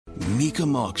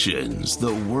Mecum Auctions,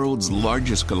 the world's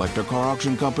largest collector car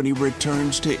auction company,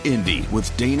 returns to Indy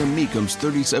with Dana Mecum's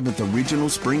 37th Original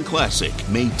Spring Classic,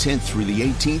 May 10th through the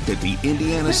 18th at the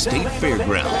Indiana State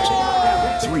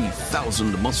Fairgrounds.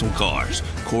 3,000 muscle cars,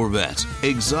 Corvettes,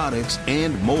 exotics,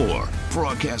 and more.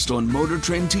 Broadcast on Motor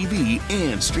Trend TV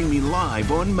and streaming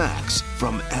live on Max.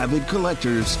 From avid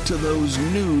collectors to those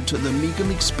new to the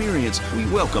Mecum experience, we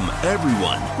welcome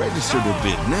everyone. Register to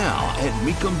bid now at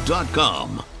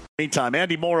Mecum.com. Meantime,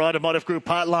 Andy Moore, Automotive Group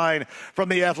Hotline from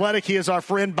The Athletic. He is our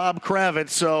friend Bob Kravitz.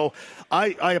 So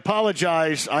I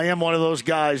apologize. I am one of those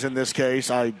guys in this case.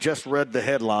 I just read the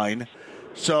headline.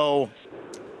 So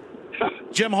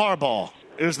Jim Harbaugh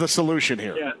is the solution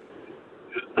here. Yeah.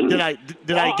 Did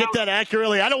I get that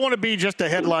accurately? I don't want to be just a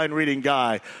headline reading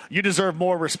guy. You deserve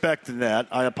more respect than that.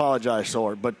 I apologize,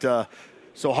 Sword. But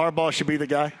so Harbaugh should be the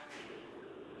guy?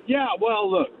 Yeah, well,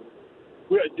 look,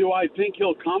 do I think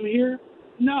he'll come here?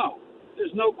 No.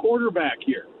 There's no quarterback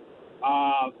here.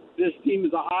 This team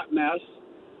is a hot mess.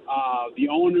 The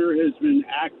owner has been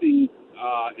acting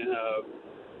in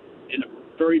a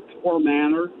very poor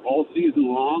manner all season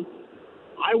long.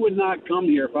 I would not come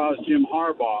here if I was Jim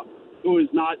Harbaugh, who is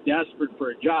not desperate for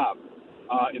a job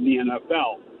in the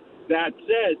NFL. That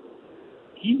said,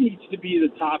 he needs to be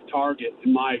the top target,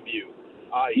 in my view.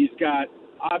 He's got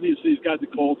the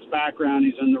Colts background.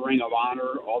 He's in the Ring of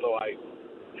Honor, although I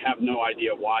have no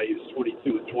idea why. He was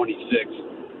 22 and 26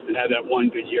 and had that one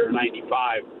good year in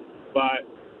 95. But,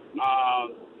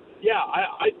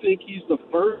 I think he's the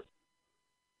first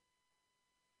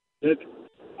to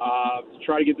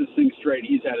try to get this thing straight.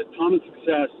 He's had a ton of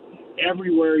success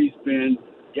everywhere he's been.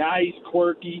 Yeah, he's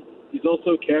quirky. He's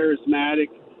also charismatic.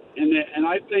 And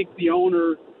I think the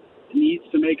owner needs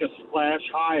to make a splash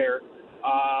hire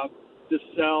to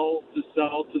sell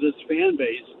to this fan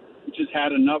base, which has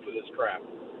had enough of this crap.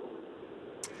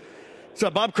 So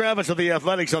Bob Kravitz of The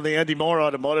Athletics on the Andy Moore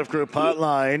Automotive Group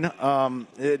Hotline.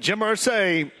 Jim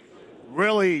Irsay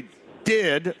really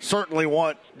did certainly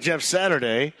want Jeff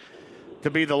Saturday to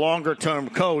be the longer-term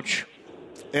coach.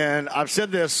 And I've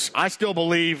said this, I still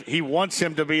believe he wants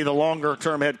him to be the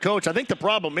longer-term head coach. I think the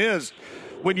problem is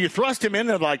when you thrust him in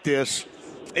there like this,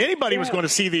 anybody was going to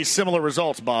see these similar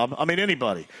results, Bob. I mean,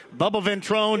 anybody. Bubba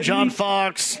Ventrone, John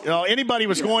Fox, anybody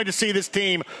was going to see this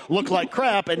team look like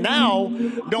crap. And now,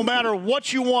 no matter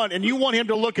what you want, and you want him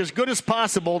to look as good as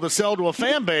possible to sell to a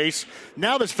fan base,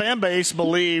 now this fan base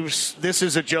believes this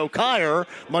is a joke hire,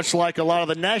 much like a lot of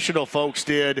the national folks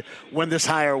did when this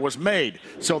hire was made.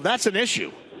 So that's an issue.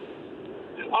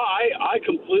 I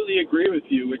completely agree with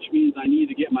you, which means I need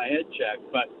to get my head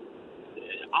checked. But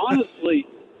honestly,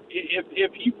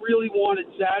 if he really wanted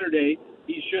Saturday,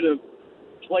 he should have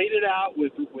played it out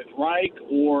with Reich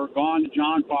or gone to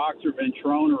John Fox or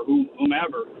Ventrone or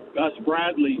whomever, Gus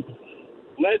Bradley.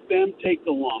 Let them take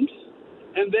the lumps.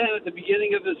 And then at the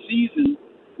beginning of the season,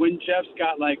 when Jeff's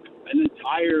got like an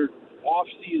entire off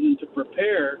season to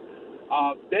prepare,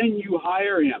 then you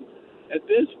hire him. At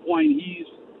this point, he's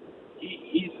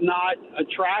not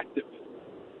attractive.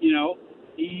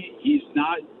 He's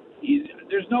not.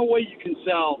 There's no way you can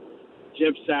sell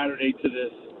Jeff Saturday to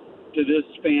this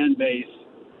fan base,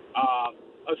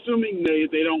 assuming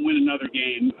they don't win another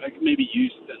game, like maybe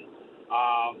Houston,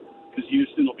 because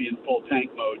Houston will be in full tank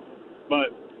mode.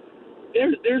 But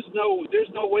there's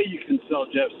no way you can sell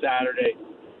Jeff Saturday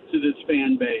to this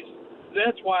fan base.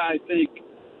 That's why I think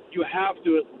you have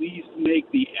to at least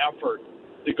make the effort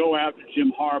to go after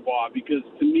Jim Harbaugh, because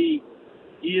to me,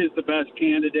 he is the best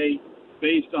candidate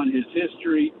based on his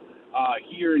history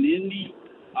here in Indy,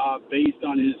 based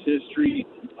on his history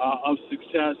of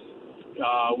success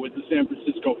with the San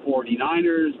Francisco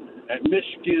 49ers, at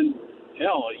Michigan,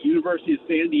 hell, at University of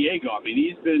San Diego. I mean,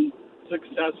 he's been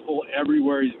successful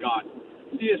everywhere he's gone.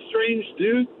 Is he a strange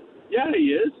dude? Yeah,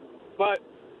 he is. But,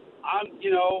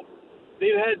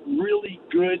 they've had really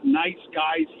good, nice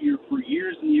guys here for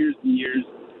years and years and years,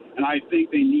 and I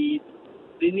think they need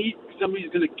somebody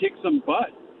who's going to kick some butt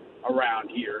around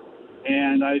here.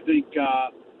 And I think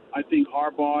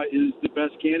Harbaugh is the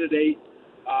best candidate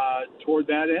toward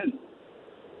that end.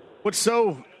 What's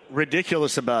so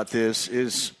ridiculous about this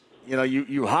is,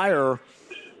 you hire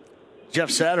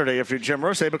Jeff Saturday if you're Jim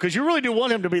Irsay because you really do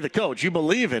want him to be the coach. You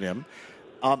believe in him,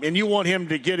 and you want him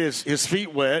to get his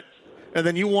feet wet, and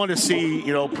then you want to see,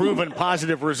 proven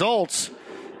positive results.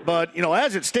 But,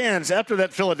 as it stands, after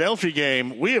that Philadelphia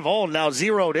game, we have all now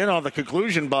zeroed in on the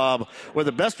conclusion, Bob, where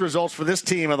the best results for this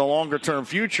team in the longer-term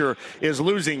future is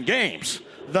losing games.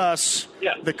 Thus,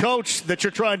 the coach that you're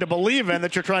trying to believe in,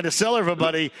 that you're trying to sell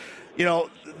everybody,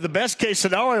 the best case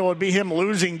scenario would be him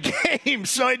losing games.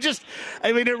 So it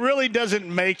really doesn't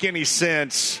make any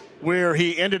sense where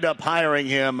he ended up hiring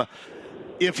him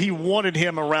if he wanted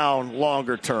him around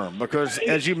longer term. Because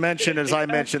as you mentioned, as I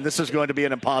mentioned, this is going to be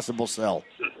an impossible sell.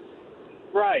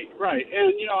 Right.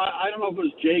 And, I don't know if it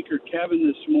was Jake or Kevin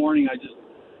this morning. I just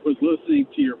was listening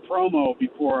to your promo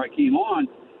before I came on,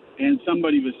 and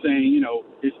somebody was saying,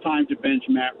 it's time to bench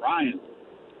Matt Ryan.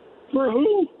 For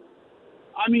who?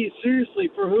 I mean, seriously,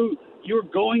 for who? You're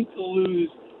going to lose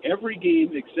every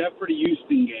game except for the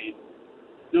Houston game,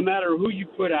 no matter who you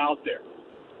put out there.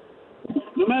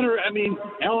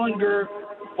 Ellinger,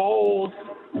 Foles,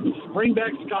 bring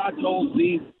back Scott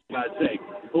Tolzien, for God's sake.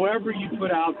 Whoever you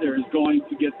put out there is going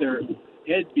to get their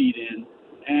head beat in.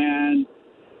 And,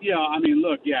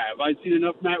 have I seen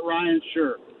enough Matt Ryan?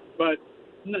 Sure. But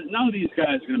none of these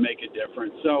guys are going to make a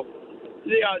difference. So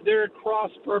they're at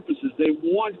cross purposes. They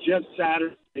want Jeff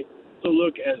Saturday to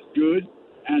look as good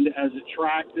and as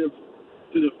attractive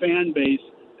to the fan base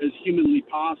as humanly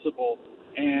possible.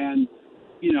 And,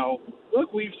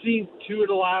 look, we've seen 2 of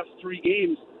the last 3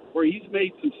 games where he's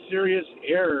made some serious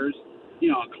errors,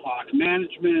 clock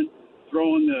management,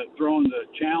 throwing the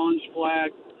challenge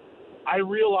flag. I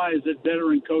realize that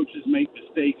veteran coaches make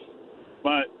mistakes,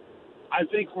 but I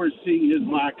think we're seeing his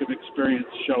lack of experience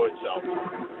show itself.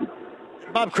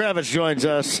 Bob Kravitz joins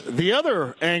us. The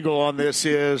other angle on this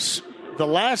is the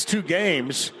last 2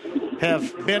 games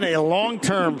have been a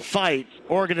long-term fight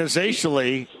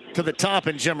organizationally to the top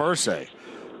in Jim Irsay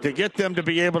to get them to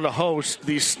be able to host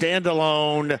these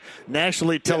standalone,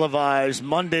 nationally televised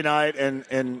Monday night and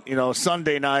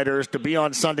Sunday nighters, to be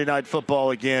on Sunday Night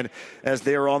Football again as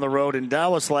they were on the road in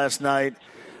Dallas last night.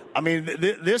 I mean,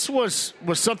 this was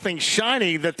something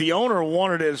shiny that the owner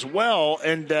wanted as well,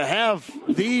 and to have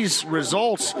these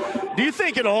results. Do you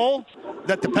think at all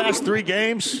that the past 3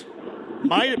 games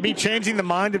might be changing the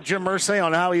mind of Jim Irsay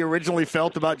on how he originally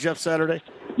felt about Jeff Saturday?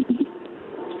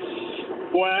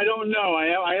 Boy, I don't know.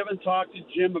 I haven't talked to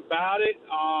Jim about it.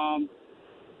 I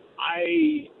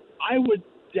would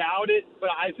doubt it, but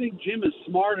I think Jim is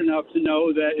smart enough to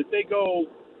know that if they go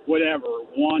whatever,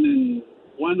 1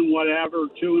 and whatever,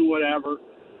 2 and whatever,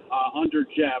 under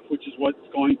Jeff, which is what's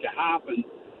going to happen,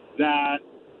 that's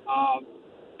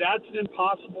an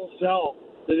impossible sell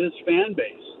to this fan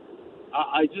base.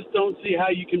 I just don't see how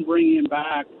you can bring him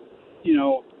back.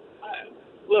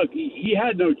 Look, he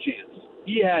had no chance.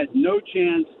 He had no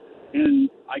chance, and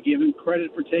I give him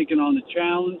credit for taking on the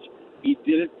challenge. He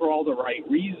did it for all the right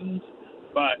reasons,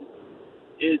 but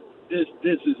this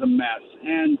is a mess.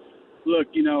 And look,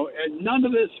 none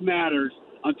of this matters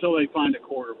until they find a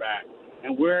quarterback.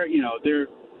 And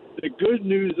the good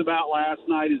news about last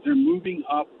night is they're moving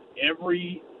up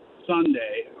every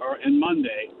Sunday and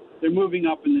Monday. They're moving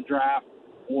up in the draft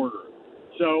order.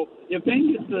 So if they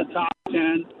get to the top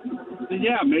 10, then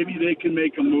maybe they can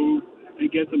make a move and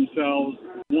get themselves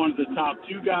one of the top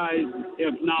 2 guys.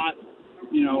 If not,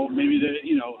 maybe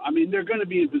they're going to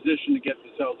be in position to get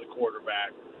themselves a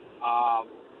quarterback.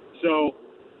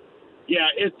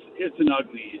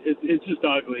 It's just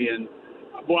ugly. And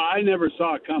boy, I never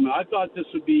saw it coming. I thought this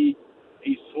would be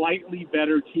a slightly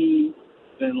better team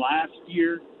than last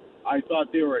year. I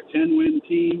thought they were a 10-win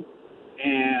team,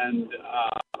 and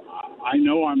I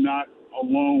know I'm not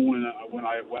alone when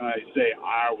I say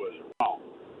I was wrong.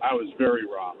 I was very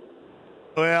wrong.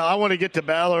 Well, I want to get to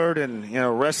Ballard and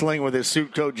wrestling with his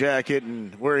suit coat jacket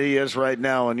and where he is right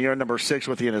now, and year number 6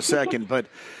 with you in a second. But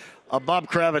Bob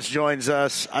Kravitz joins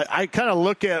us. I kind of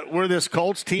look at where this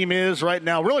Colts team is right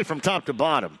now, really from top to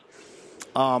bottom.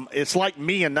 It's like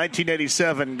me in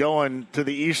 1987 going to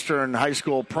the Eastern High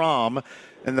School prom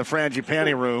in the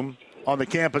Frangipani room on the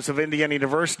campus of Indiana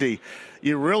University.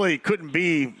 You really couldn't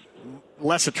be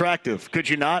less attractive, could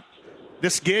you not?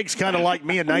 This gig's kind of like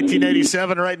me in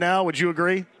 1987 right now. Would you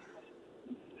agree?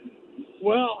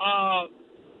 Well, I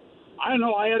don't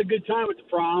know. I had a good time at the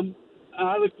prom.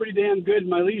 I look pretty damn good in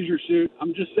my leisure suit.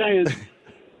 I'm just saying.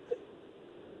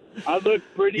 I look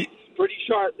pretty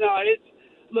sharp.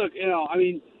 No,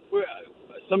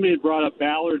 somebody had brought up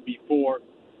Ballard before.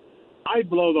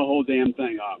 I'd blow the whole damn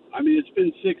thing up. I mean, it's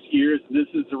been 6 years, and this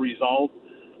is the result.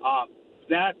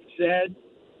 That said,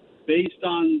 based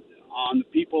on the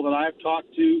people that I've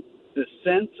talked to, the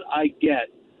sense I get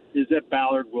is that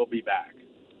Ballard will be back.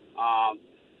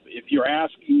 If you're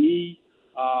asking me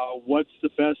what's the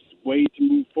best way to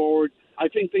move forward, I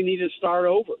think they need to start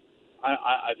over.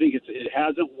 I think it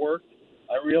hasn't worked.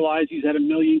 I realize he's had a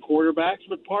million quarterbacks,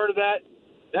 but part of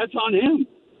that's on him.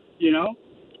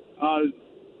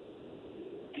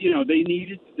 They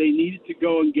needed to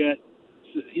go and get.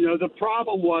 The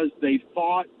problem was they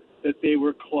thought that they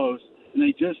were close, and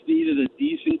they just needed a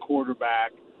decent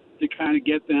quarterback to kind of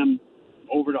get them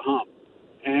over the hump.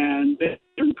 And they're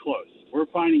close. We're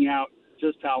finding out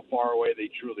just how far away they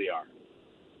truly are.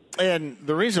 And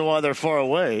the reason why they're far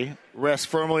away rests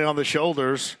firmly on the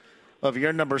shoulders of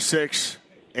your number 6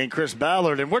 and Chris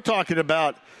Ballard. And we're talking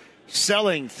about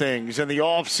selling things in the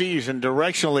offseason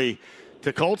directionally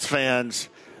to Colts fans.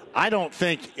 I don't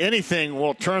think anything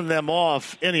will turn them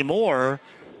off anymore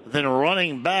than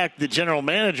running back the general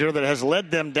manager that has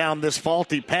led them down this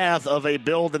faulty path of a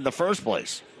build in the first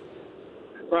place.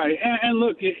 Right. And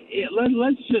look,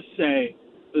 let's just say,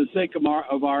 for the sake of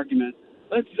argument,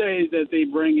 let's say that they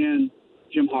bring in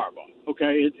Jim Harbaugh.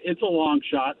 Okay, it's a long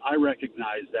shot. I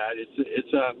recognize that.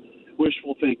 It's a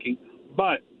wishful thinking.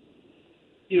 But,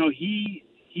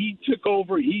 he took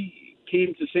over. He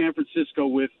came to San Francisco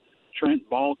with Trent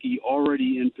Baalke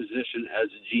already in position as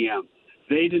a GM.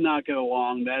 They did not get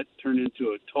along. That turned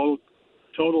into a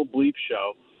total bleep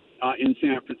show in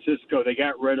San Francisco. They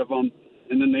got rid of him,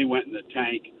 and then they went in the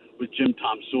tank with Jim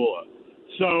Tomsula.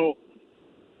 So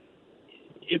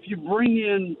if you bring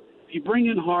in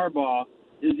Harbaugh,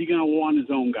 is he going to want his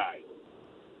own guy?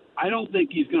 I don't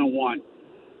think he's going to want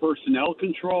personnel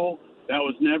control. That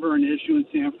was never an issue in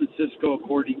San Francisco,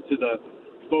 according to the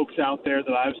folks out there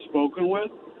that I've spoken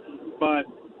with. But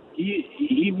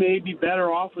he may be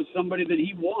better off with somebody that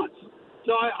he wants.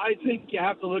 So I think you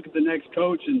have to look at the next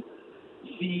coach and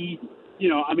see,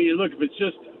 look, if it's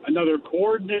just another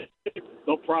coordinator,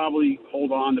 they'll probably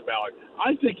hold on to Ballard.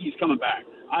 I think he's coming back.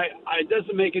 It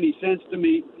doesn't make any sense to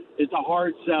me. It's a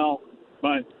hard sell,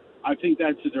 but I think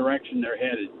that's the direction they're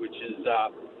headed, which is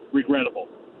regrettable.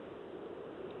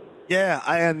 Yeah,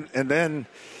 and then,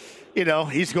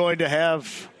 he's going to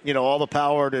have, all the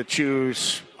power to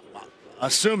choose,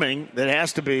 assuming that it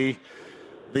has to be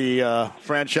the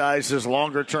franchise's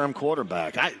longer-term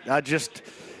quarterback. I just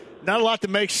not a lot that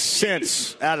makes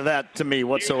sense out of that to me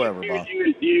whatsoever, Bob. Do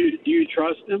you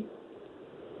trust him?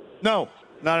 No,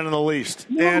 not in the least.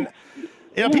 No.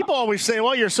 And people always say,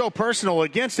 well, you're so personal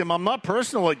against him. I'm not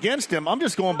personal against him. I'm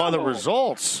just going by the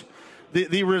results.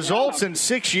 The results in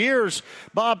 6 years,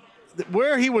 Bob,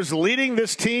 where he was leading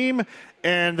this team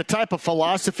and the type of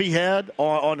philosophy he had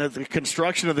on the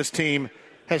construction of this team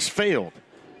has failed.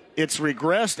 It's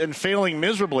regressed and failing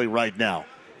miserably right now.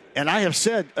 And I have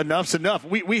said enough's enough.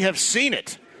 We have seen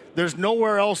it. There's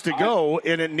nowhere else to go,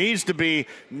 and it needs to be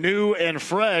new and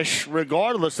fresh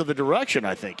regardless of the direction,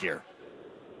 I think, here.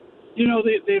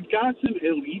 They've got some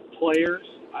elite players.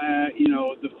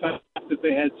 The fact that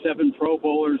they had 7 Pro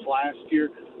Bowlers last year,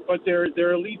 but they're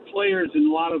elite players in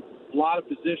a lot of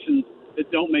positions that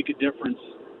don't make a difference,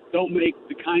 don't make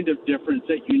the kind of difference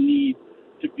that you need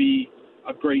to be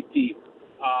a great team.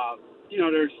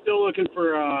 They're still looking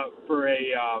for a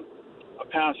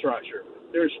pass rusher.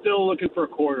 They're still looking for a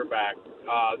quarterback.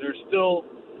 They're still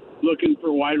looking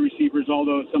for wide receivers,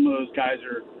 although some of those guys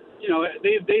are,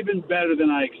 they've been better than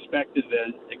I expected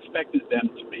them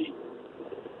to be.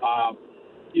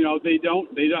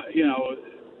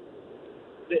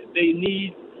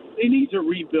 They need to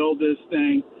rebuild this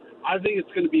thing. I think it's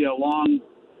going to be a long,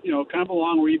 kind of a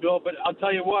long rebuild. But I'll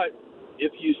tell you what,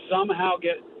 if you somehow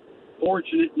get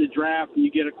fortunate in the draft and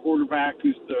you get a quarterback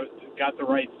who's got the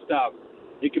right stuff,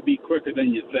 it could be quicker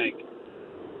than you think.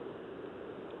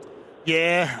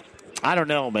 Yeah, I don't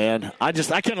know, man. I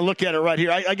kind of look at it right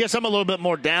here. I guess I'm a little bit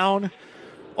more down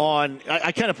on –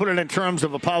 I kind of put it in terms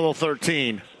of Apollo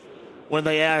 13 when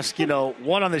they ask,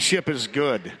 one on the ship is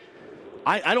good.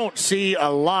 I don't see a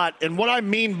lot. And what I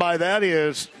mean by that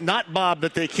is not, Bob,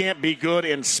 that they can't be good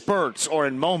in spurts or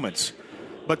in moments.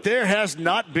 But there has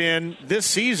not been this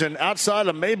season, outside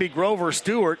of maybe Grover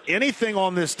Stewart, anything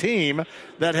on this team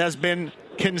that has been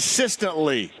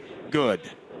consistently good.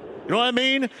 You know what I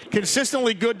mean?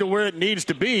 Consistently good to where it needs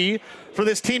to be for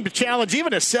this team to challenge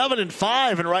even a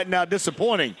 7-5 and right now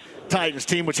disappointing Titans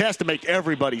team, which has to make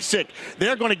everybody sick.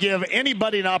 They're going to give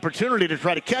anybody an opportunity to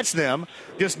try to catch them.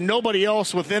 Just nobody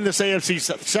else within this AFC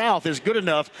South is good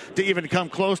enough to even come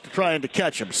close to trying to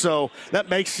catch them. So that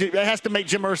has to make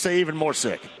Jim Irsay even more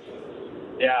sick.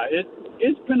 Yeah,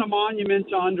 it's been a monument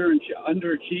to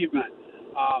underachievement.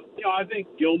 I think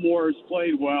Gilmore's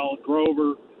played well.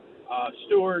 Grover,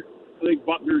 Stewart, I think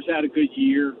Buckner's had a good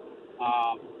year.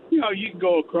 You can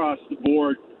go across the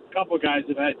board. A couple of guys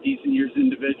have had decent years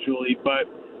individually, but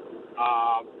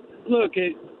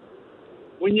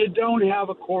when you don't have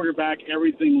a quarterback,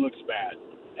 everything looks bad.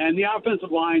 And the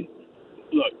offensive line,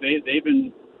 they've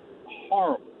been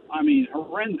horrible. I mean,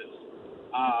 horrendous.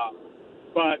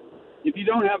 But if you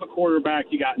don't have a quarterback,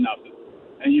 you got nothing,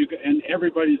 and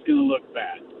everybody's going to look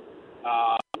bad.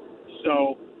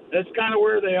 So that's kind of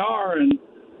where they are. And,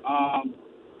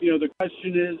 the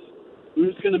question is,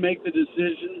 who's going to make the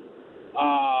decision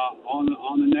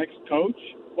on the next coach?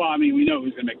 Well, I mean, we know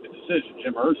who's going to make the decision,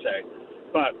 Jim Irsay.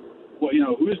 But,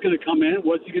 who's going to come in?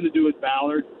 What's he going to do with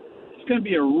Ballard? It's going to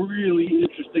be a really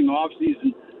interesting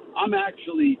offseason. I'm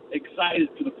actually excited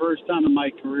for the first time in my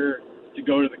career to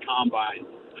go to the Combine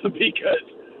because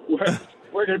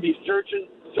we're going to be searching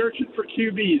for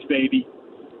QBs, baby.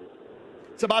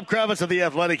 So Bob Kravitz of The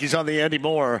Athletic, he's on the Andy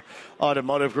Moore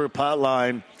Automotive Group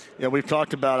hotline. We've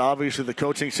talked about, obviously, the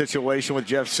coaching situation with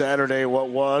Jeff Saturday, what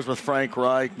was with Frank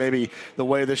Reich, maybe the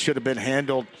way this should have been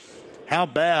handled. How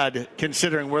bad,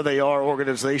 considering where they are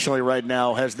organizationally right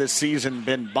now, has this season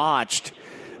been botched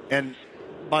and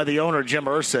by the owner, Jim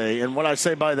Irsay? And what I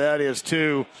say by that is,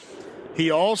 too,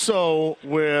 he also,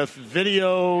 with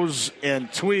videos and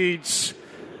tweets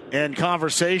and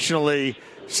conversationally,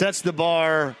 sets the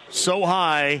bar so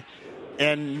high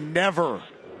and never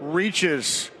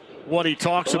reaches what he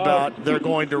talks about they're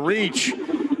going to reach.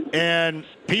 And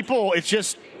people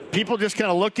just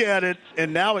kind of look at it,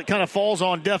 and now it kind of falls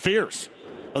on deaf ears.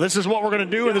 Well, this is what we're going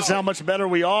to do, and this is how much better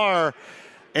we are.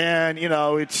 And,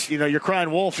 you're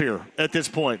crying wolf here at this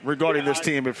point regarding this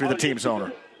team if you're the team's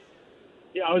owner.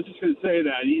 Yeah, I was just going to say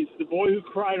that. He's the boy who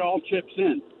cried all chips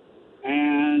in.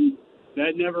 And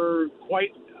that never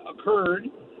quite occurred.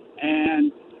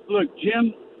 And, look,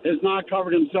 Jim has not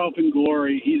covered himself in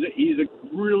glory. He's a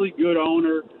really good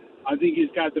owner. I think he's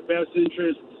got the best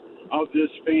interests of this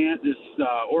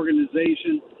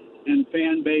organization and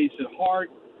fan base at heart.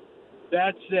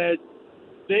 That said,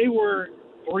 they were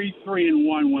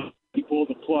 3-3-1 when he pulled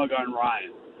the plug on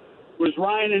Ryan. Was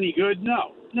Ryan any good?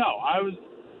 No.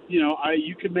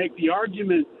 You could make the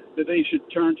argument that they should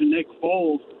turn to Nick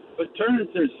Foles, but turning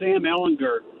to Sam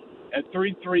Ehlinger at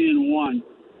 3-3-1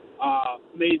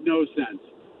 made no sense.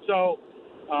 So,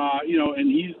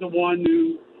 and he's the one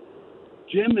who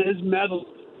Jim has meddled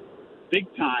big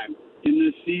time in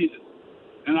this season.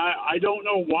 And I don't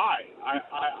know why.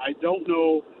 I don't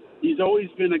know. He's always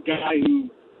been a guy who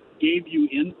gave you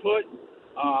input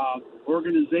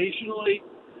organizationally.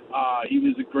 He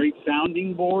was a great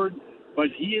sounding board, but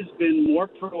he has been more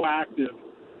proactive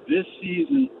this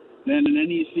season than in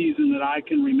any season that I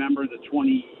can remember the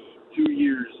 22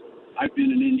 years I've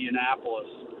been in Indianapolis.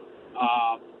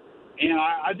 And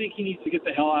I think he needs to get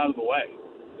the hell out of the way,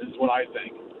 is what I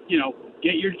think.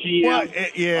 Get your GM. Well,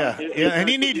 and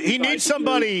he needs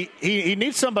somebody. He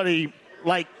needs somebody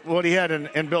like what he had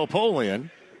in Bill Polian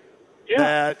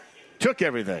that took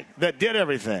everything, that did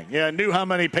everything. Knew how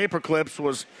many paper clips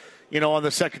was, on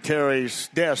the secretary's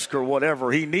desk or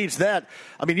whatever. He needs that.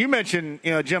 I mean, you mentioned,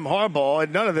 Jim Harbaugh,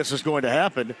 and none of this is going to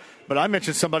happen. But I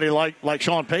mentioned somebody like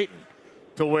Sean Payton,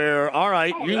 to where, all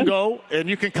right, you can go and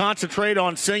you can concentrate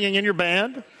on singing in your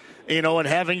band, and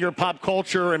having your pop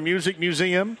culture and music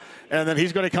museum. And then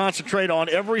he's going to concentrate on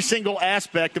every single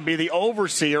aspect and be the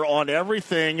overseer on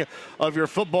everything of your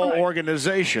football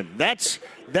organization. That's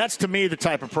to me the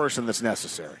type of person that's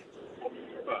necessary.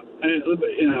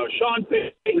 Sean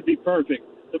Payton would be perfect.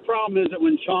 The problem is that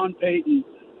when Sean Payton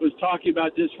was talking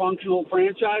about dysfunctional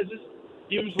franchises,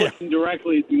 he was looking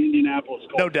directly at the Indianapolis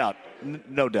Colts. No doubt.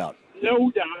 No doubt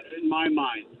in my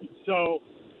mind. So,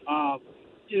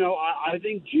 I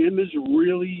think Jim has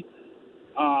really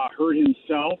hurt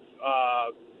himself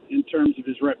in terms of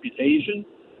his reputation.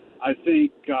 I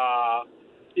think,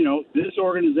 this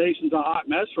organization's a hot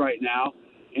mess right now,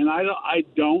 and I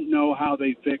don't know how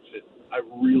they fix it. I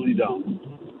really don't.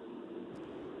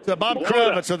 So Bob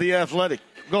Kravitz of The Athletic.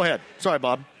 Go ahead. Sorry,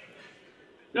 Bob.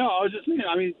 No, I was just saying,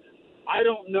 I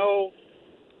don't know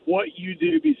what you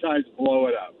do besides blow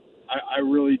it up. I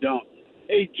really don't.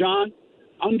 Hey, John,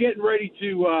 I'm getting ready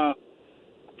to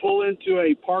pull into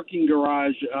a parking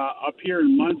garage up here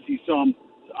in Muncie, so I'm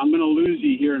going to lose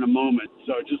you here in a moment.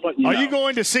 So just letting you know. Are you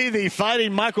going to see the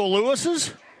Fighting Michael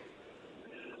Lewises?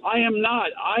 I am not.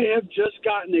 I have just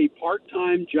gotten a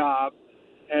part-time job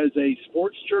as a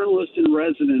sports journalist in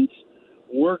residence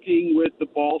working with the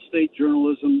Ball State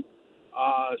journalism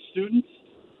students,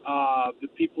 the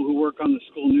people who work on the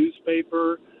school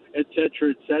newspaper, et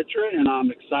cetera, and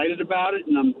I'm excited about it,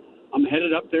 and I'm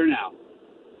headed up there now.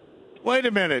 Wait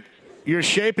a minute. You're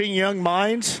shaping young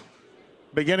minds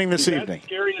beginning this evening.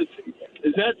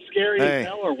 Is that scary as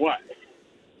hell or what?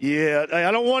 Yeah,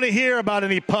 I don't want to hear about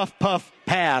any puff, puff,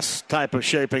 pass type of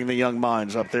shaping the young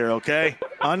minds up there, okay?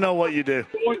 I know what you do.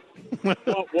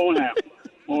 Won't happen.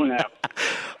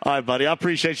 All right, buddy. I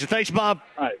appreciate you. Thanks, Bob.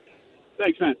 All right.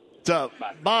 Thanks, man. So,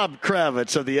 Bob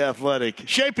Kravitz of The Athletic.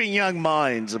 Shaping young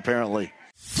minds, apparently.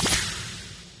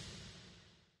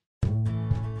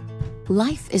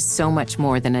 Life is so much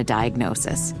more than a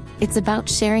diagnosis. It's about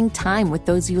sharing time with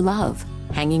those you love,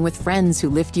 hanging with friends who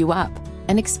lift you up,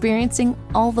 and experiencing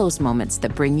all those moments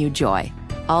that bring you joy.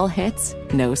 All hits,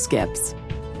 no skips.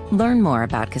 Learn more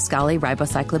about Kisqali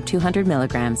Ribociclib 200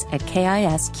 milligrams at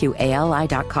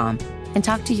KISQALI.com and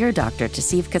talk to your doctor to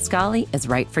see if Kisqali is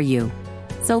right for you.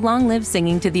 So long live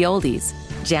singing to the oldies,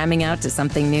 jamming out to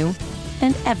something new,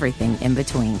 and everything in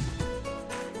between.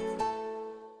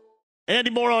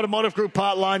 Andy Moore, Automotive Group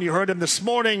Hotline. You heard him this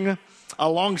morning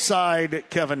alongside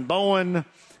Kevin Bowen.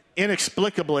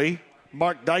 Inexplicably,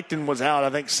 Mark Dykton was out. I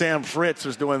think Sam Fritz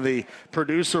was doing the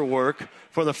producer work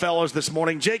for the fellows this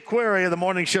morning. Jake Query of the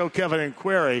morning show, Kevin and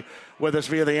Query, with us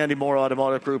via the Andy Moore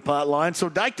Automotive Group Hotline. So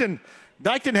Dykton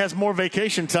has more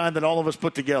vacation time than all of us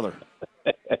put together.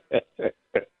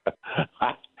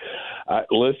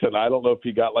 Listen, I don't know if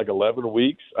he got like 11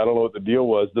 weeks. I don't know what the deal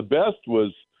was. The best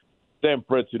was Sam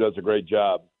Fritz, who does a great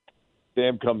job.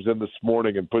 Sam comes in this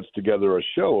morning and puts together a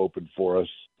show open for us,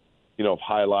 of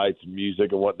highlights and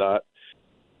music and whatnot.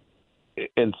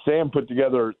 And Sam put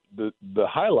together the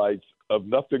highlights of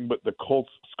nothing but the Colts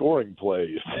scoring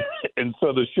plays. And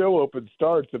so the show open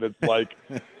starts, and it's like,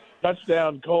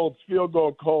 touchdown Colts, field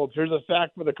goal Colts, here's a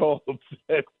sack for the Colts.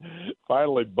 And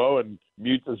finally, Bowen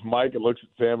mutes his mic and looks at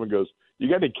Sam and goes, "You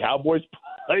got any Cowboys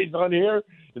plays on here?"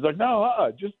 He's like,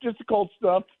 "No, just the Colts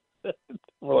stuff."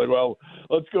 We're like, well,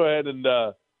 let's go ahead and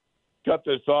cut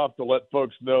this off to let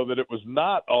folks know that it was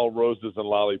not all roses and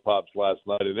lollipops last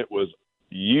night, and it was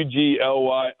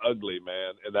UGLY ugly,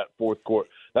 man, in that fourth quarter.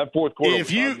 That fourth quarter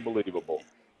was unbelievable.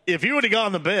 If you would have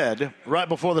gone to bed right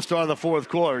before the start of the fourth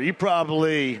quarter, you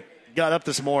probably got up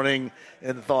this morning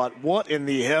and thought, what in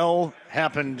the hell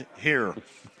happened here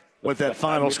with that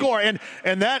final score? And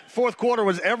that fourth quarter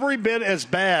was every bit as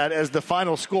bad as the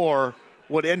final score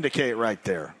would indicate right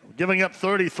there. Giving up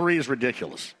 33 is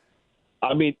ridiculous.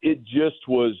 I mean, it just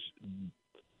was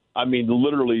 –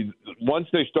 literally, once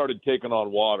they started taking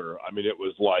on water, it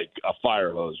was like a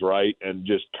fire hose, right? And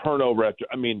just turnover after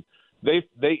 –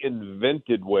 they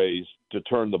invented ways to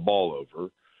turn the ball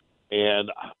over. And,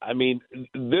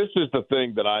 this is the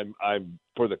thing that I'm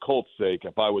for the Colts' sake,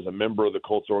 if I was a member of the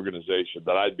Colts organization,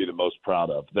 that I'd be the most proud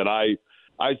of. That I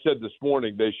said this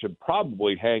morning they should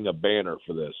probably hang a banner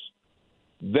for this.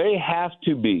 They have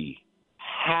to be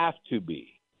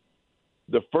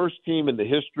the first team in the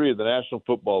history of the National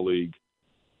Football League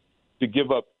to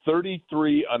give up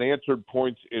 33 unanswered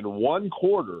points in one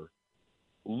quarter,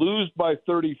 lose by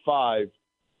 35,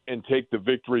 and take the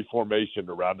victory formation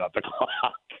to round out the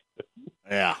clock.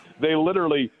 Yeah. They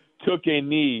literally took a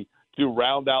knee to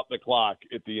round out the clock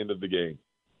at the end of the game.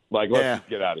 Let's just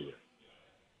get out of here.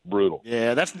 Brutal.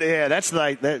 Yeah, that's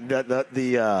like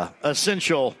the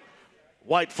essential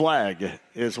white flag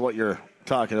is what you're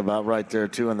talking about right there,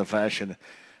 too, in the fashion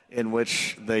in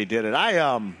which they did it.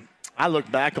 I look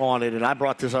back on it, and I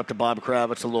brought this up to Bob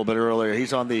Kravitz a little bit earlier.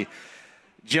 He's on the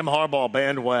Jim Harbaugh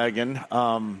bandwagon.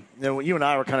 You and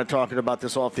I were kind of talking about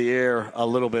this off the air a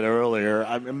little bit earlier.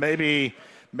 Maybe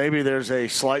there's a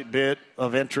slight bit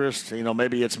of interest.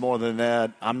 Maybe it's more than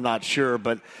that. I'm not sure.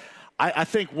 But I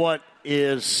think what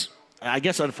is, I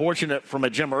guess, unfortunate from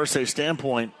a Jim Irsay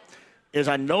standpoint is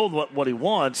I know what he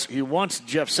wants. He wants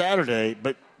Jeff Saturday,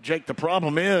 but, Jake, the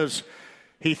problem is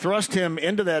he thrust him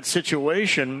into that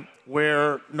situation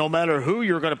where no matter who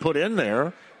you're going to put in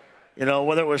there,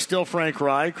 whether it was still Frank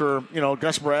Reich or,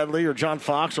 Gus Bradley or John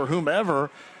Fox or whomever,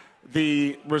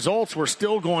 the results were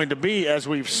still going to be as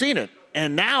we've seen it.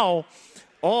 And now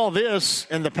all this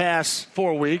in the past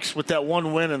 4 weeks with that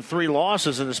 1 win and 3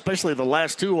 losses, and especially the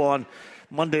last 2 on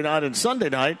Monday night and Sunday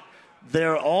night,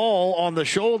 they're all on the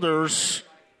shoulders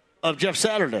of Jeff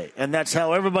Saturday. And that's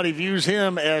how everybody views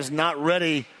him, as not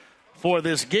ready for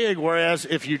this gig. Whereas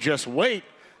if you just wait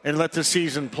and let the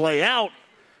season play out,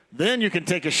 then you can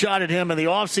take a shot at him in the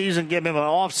offseason, give him an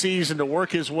offseason to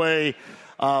work his way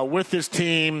with his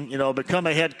team, become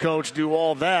a head coach, do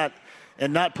all that,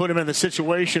 and not put him in the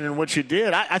situation in which you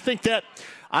did. I think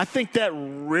that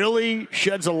really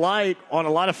sheds a light on a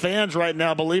lot of fans right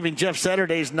now believing Jeff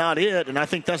Saturday's not it, and I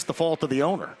think that's the fault of the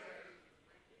owner.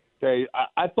 Okay,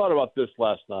 I thought about this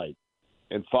last night,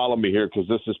 and follow me here because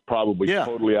this is probably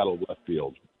totally out of left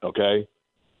field, okay?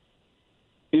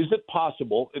 Is it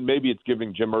possible, and maybe it's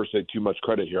giving Jim Irsay too much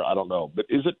credit here, I don't know, but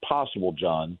is it possible,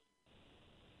 John,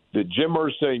 that Jim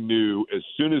Irsay knew as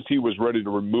soon as he was ready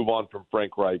to move on from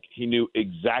Frank Reich, he knew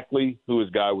exactly who his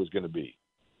guy was going to be?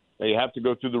 Now, you have to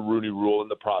go through the Rooney Rule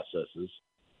and the processes,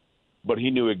 but he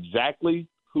knew exactly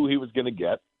who he was going to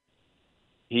get.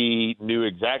 He knew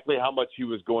exactly how much he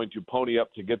was going to pony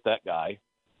up to get that guy.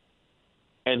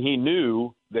 And he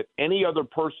knew that any other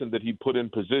person that he put in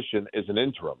position as an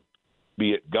interim,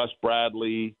 be it Gus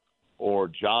Bradley or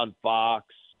John Fox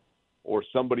or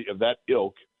somebody of that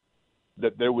ilk,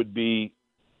 that there would be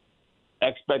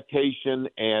expectation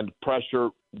and pressure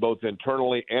both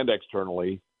internally and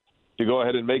externally to go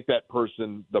ahead and make that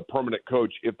person the permanent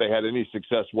coach if they had any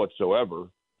success whatsoever.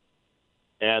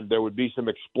 And there would be some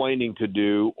explaining to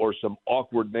do or some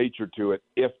awkward nature to it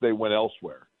if they went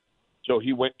elsewhere. So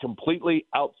he went completely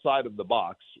outside of the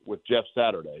box with Jeff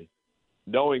Saturday,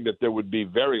 knowing that there would be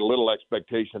very little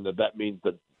expectation that means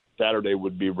that Saturday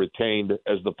would be retained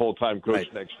as the full-time coach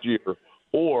next year,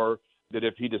 or that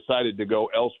if he decided to go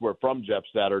elsewhere from Jeff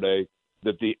Saturday,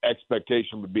 that the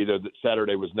expectation would be that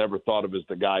Saturday was never thought of as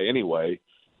the guy anyway.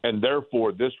 And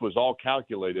therefore, this was all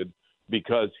calculated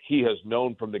because he has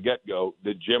known from the get-go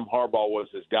that Jim Harbaugh was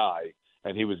his guy,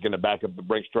 and he was going to back up the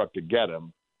Brinks truck to get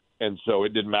him. And so it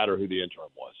didn't matter who the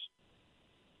interim was.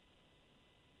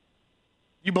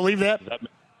 You believe that? Does that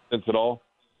make sense at all?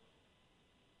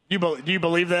 Do you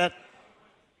believe that?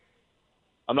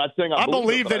 I'm not saying I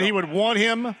believe that he would want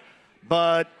him,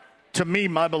 but to me,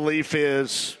 my belief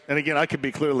is, and again, I could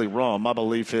be clearly wrong, my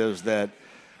belief is that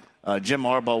Jim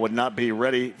Harbaugh would not be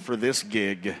ready for this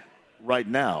gig right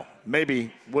now.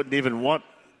 Maybe wouldn't even want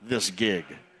this gig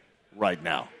right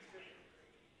now.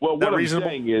 Well, what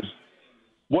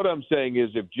I'm saying is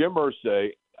if Jim Irsay,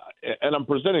 and I'm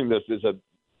presenting this as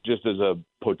just as a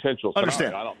potential scenario.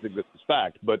 Understand. I don't think this is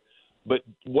fact, but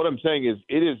what I'm saying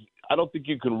is I don't think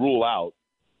you can rule out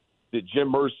that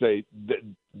Jim Irsay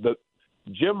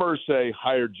Jim Irsay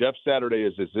hired Jeff Saturday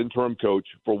as his interim coach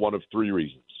for one of three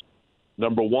reasons.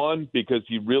 Number one, because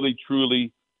he really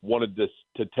truly wanted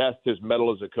to test his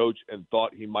mettle as a coach and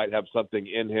thought he might have something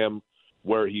in him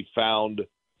where he found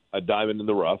a diamond in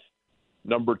the rough.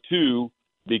 Number two,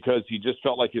 because he just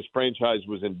felt like his franchise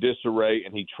was in disarray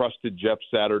and he trusted Jeff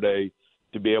Saturday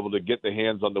to be able to get the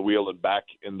hands on the wheel and back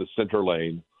in the center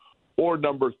lane. Or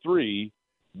number three,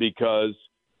 because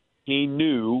he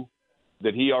knew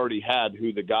that he already had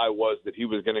who the guy was that he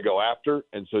was going to go after,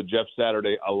 and so Jeff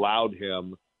Saturday allowed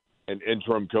him an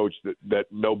interim coach that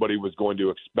nobody was going to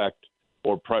expect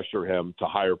or pressure him to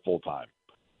hire full-time.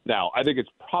 Now, I think it's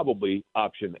probably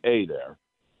option A there,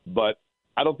 but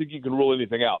I don't think you can rule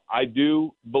anything out. I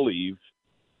do believe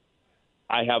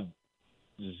I have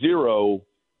zero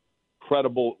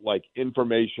credible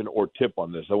information or tip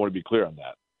on this. I want to be clear on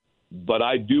that. But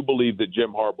I do believe that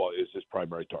Jim Harbaugh is his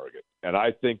primary target. And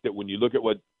I think that when you look at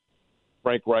what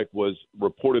Frank Reich was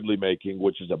reportedly making,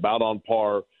 which is about on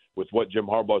par with what Jim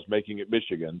Harbaugh is making at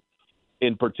Michigan,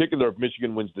 in particular if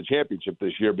Michigan wins the championship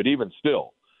this year, but even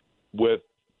still, with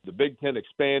the Big Ten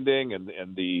expanding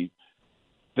and the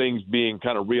things being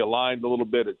kind of realigned a little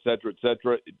bit, et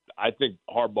cetera, I think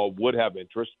Harbaugh would have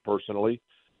interest personally,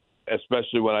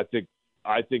 especially when I think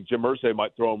Jim Irsay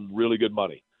might throw him really good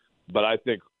money. But I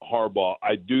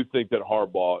do think that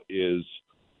Harbaugh is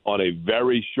on a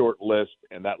very short list,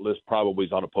 and that list probably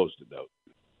is on a Post-it note.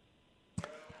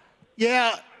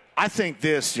 Yeah, I think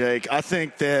this, Jake. I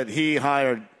think that he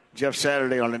hired Jeff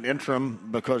Saturday on an interim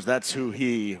because that's who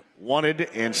he wanted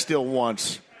and still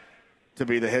wants to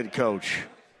be the head coach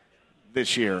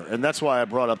this year. And that's why I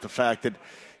brought up the fact that,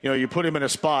 you put him in a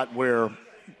spot where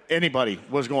anybody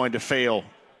was going to fail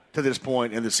to this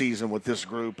point in the season with this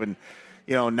group. And,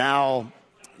 now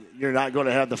you're not going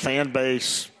to have the fan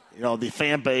base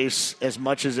as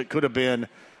much as it could have been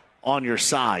on your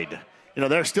side.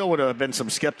 There still would have been some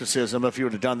skepticism if you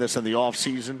would have done this in the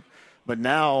offseason. But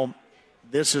now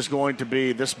this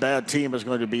bad team is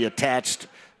going to be attached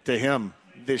to him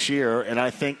this year. And I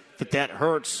think that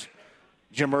hurts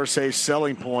Jim Irsay's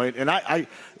selling point. And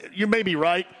you may be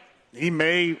right. He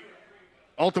may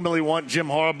ultimately want Jim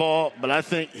Harbaugh, but I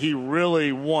think he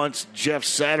really wants Jeff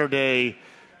Saturday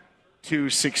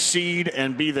to succeed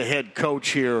and be the head coach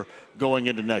here going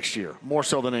into next year, more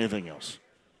so than anything else.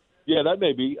 Yeah, that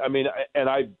may be. I mean, and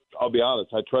I'll be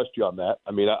honest, I trust you on that.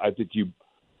 I mean, I think you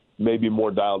may be more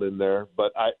dialed in there,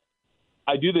 but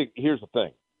I do think, here's the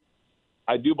thing.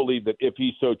 I do believe that if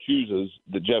he so chooses,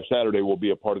 that Jeff Saturday will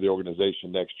be a part of the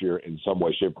organization next year in some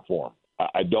way, shape, or form.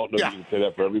 I don't know if you can say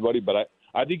that for everybody, but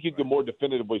I think you can more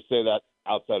definitively say that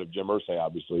outside of Jim Irsay,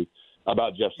 obviously,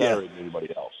 about Jeff Saturday than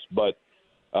anybody else. But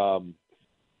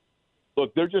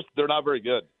look, they're not very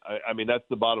good. I mean, that's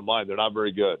the bottom line. They're not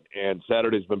very good, and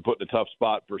Saturday's been put in a tough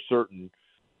spot for certain.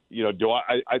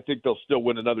 I think they'll still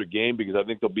win another game because I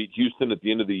think they'll beat Houston at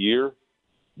the end of the year.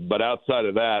 But outside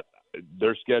of that,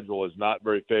 their schedule is not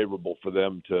very favorable for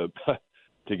them to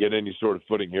get any sort of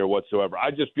footing here whatsoever. I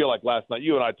just feel like last night,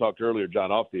 you and I talked earlier,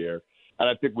 John, off the air, and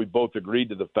I think we both agreed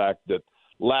to the fact that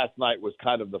last night was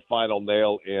kind of the final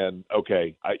nail in,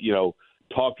 okay,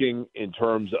 talking in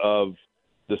terms of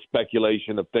the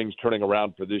speculation of things turning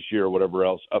around for this year or whatever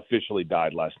else officially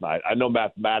died last night. I know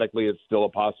mathematically it's still a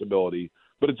possibility,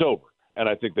 but it's over, and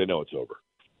I think they know it's over.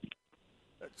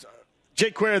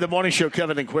 Jake Query, The Morning Show,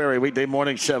 Kevin and Query, weekday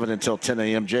morning, 7 until 10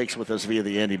 a.m. Jake's with us via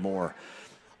the Andy Moore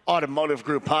Automotive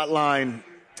Group hotline.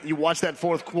 You watched that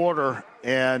fourth quarter,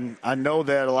 and I know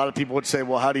that a lot of people would say,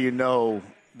 well, how do you know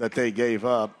that they gave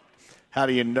up? How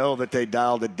do you know that they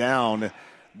dialed it down?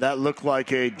 That looked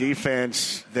like a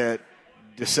defense that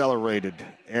decelerated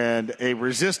and a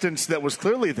resistance that was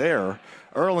clearly there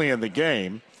early in the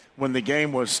game when the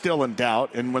game was still in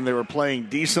doubt and when they were playing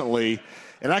decently.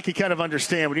 And I can kind of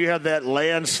understand when you have that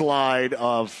landslide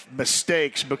of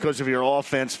mistakes because of your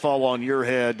offense fall on your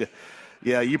head,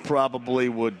 yeah, you probably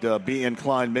would be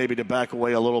inclined maybe to back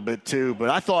away a little bit too. But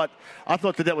I thought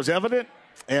that was evident,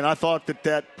 and I thought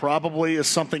that probably is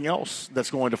something else that's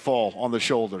going to fall on the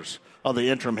shoulders of the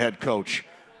interim head coach.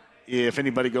 If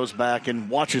anybody goes back and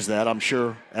watches that, I'm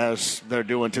sure, as they're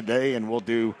doing today and will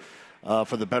do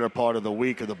for the better part of the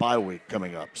week or the bye week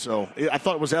coming up. So I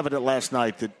thought it was evident last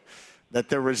night that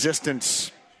their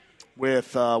resistance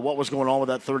with what was going on with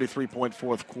that 33-point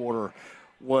fourth quarter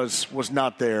was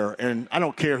not there. And I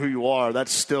don't care who you are,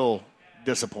 that's still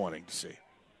disappointing to see.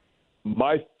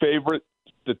 My favorite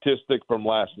statistic from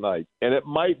last night, and it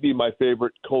might be my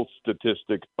favorite Colts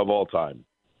statistic of all time.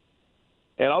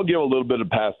 And I'll give a little bit of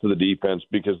pass to the defense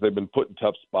because they've been put in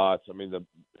tough spots. I mean,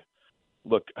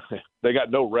 look, they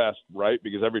got no rest, right?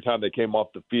 Because every time they came off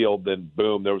the field, then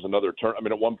boom, there was another turn. I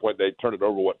mean, at one point they turned it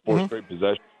over, fourth straight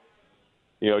possession.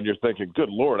 And you're thinking, good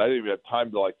Lord, I didn't even have time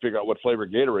to figure out what flavor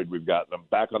Gatorade we've got, and I'm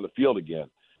back on the field again.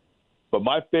 But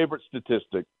my favorite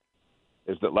statistic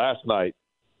is that last night,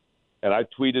 and I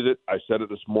tweeted it, I said it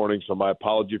this morning, so my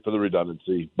apology for the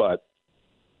redundancy, but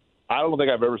I don't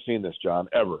think I've ever seen this, John,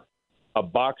 ever. A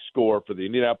box score for the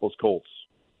Indianapolis Colts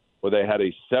where they had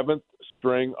a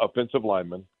seventh-string offensive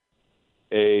lineman,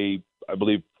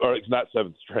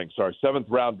 seventh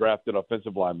round drafted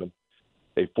offensive lineman,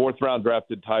 a fourth-round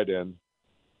drafted tight end,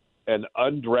 an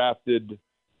undrafted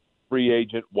free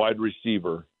agent wide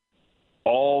receiver,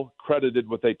 all credited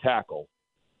with a tackle,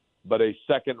 but a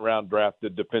second-round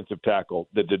drafted defensive tackle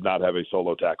that did not have a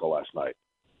solo tackle last night.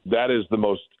 That is the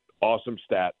most awesome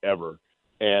stat ever,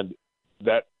 and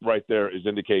that right there is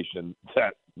indication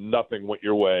that nothing went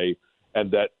your way and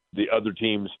that the other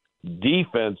team's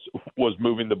defense was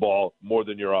moving the ball more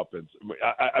than your offense.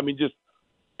 I mean, just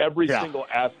every single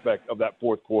aspect of that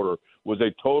fourth quarter was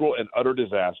a total and utter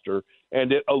disaster,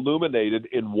 and it illuminated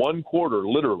in one quarter,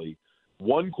 literally,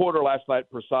 one quarter last night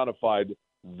personified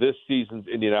this season's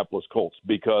Indianapolis Colts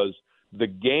because the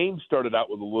game started out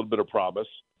with a little bit of promise,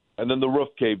 and then the roof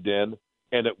caved in,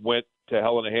 and it went to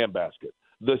hell in a handbasket.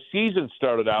 The season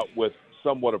started out with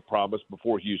somewhat of promise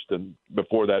before Houston,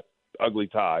 before that ugly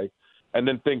tie, and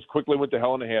then things quickly went to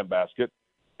hell in a handbasket,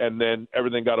 and then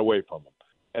everything got away from them.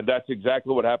 And that's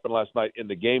exactly what happened last night in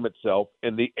the game itself.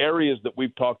 In the areas that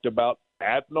we've talked about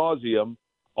ad nauseum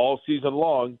all season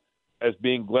long as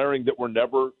being glaring that were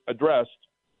never addressed,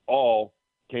 all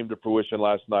came to fruition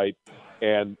last night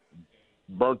and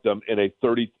burnt them in a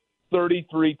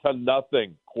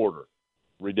 33-0 quarter.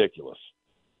 Ridiculous.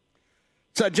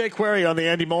 So, Jake Query on the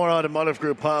Andy Moore Automotive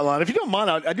Group hotline. If you don't mind,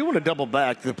 I do want to double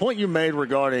back. The point you made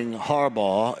regarding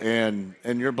Harbaugh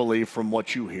and your belief from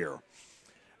what you hear.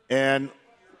 And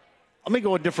let me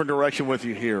go a different direction with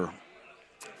you here.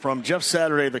 From Jeff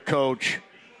Saturday, the coach,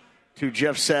 to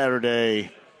Jeff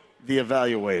Saturday, the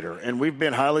evaluator. And we've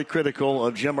been highly critical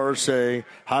of Jim Irsay,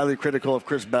 highly critical of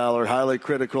Chris Ballard, highly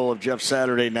critical of Jeff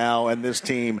Saturday now and this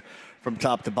team from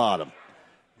top to bottom.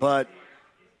 But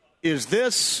is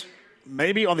this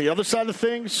maybe on the other side of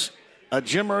things, a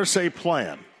Jim Irsay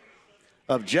plan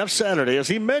of Jeff Saturday, as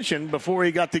he mentioned before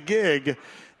he got the gig,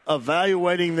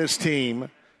 evaluating this team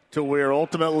to where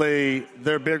ultimately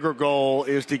their bigger goal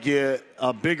is to get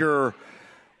a bigger,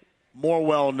 more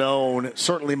well-known,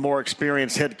 certainly more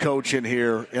experienced head coach in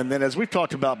here. And then as we've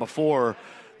talked about before,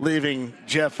 leaving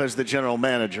Jeff as the general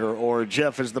manager or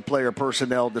Jeff as the player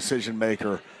personnel decision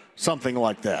maker, something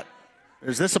like that.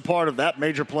 Is this a part of that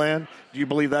major plan? Do you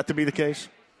believe that to be the case?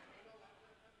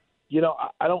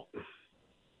 I don't.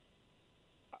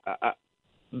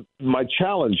 My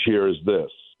challenge here is this.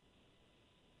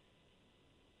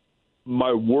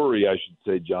 My worry, I should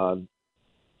say, John,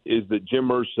 is that Jim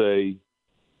Irsay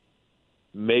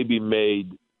maybe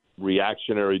made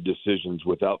reactionary decisions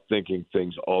without thinking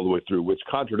things all the way through, which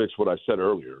contradicts what I said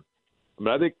earlier. I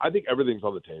mean, I think everything's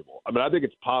on the table. I mean, I think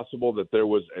it's possible that there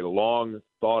was a long,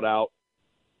 thought-out,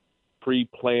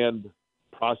 pre-planned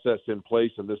process in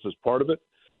place, and this is part of it.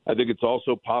 I think it's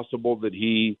also possible that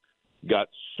he got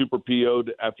super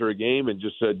PO'd after a game and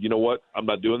just said, you know what, I'm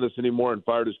not doing this anymore, and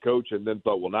fired his coach, and then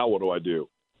thought, well, now what do I do?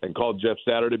 And called Jeff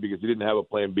Saturday because he didn't have a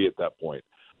plan B at that point.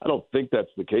 I don't think that's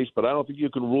the case, but I don't think you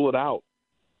can rule it out,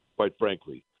 quite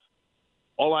frankly.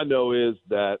 All I know is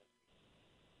that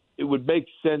it would make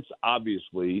sense,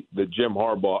 obviously, that Jim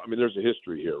Harbaugh – I mean, there's a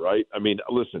history here, right? I mean,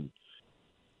 listen,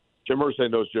 Jim Irsay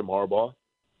knows Jim Harbaugh.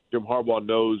 Jim Harbaugh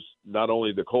knows not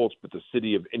only the Colts but the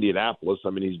city of Indianapolis. I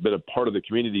mean, he's been a part of the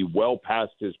community well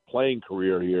past his playing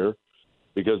career here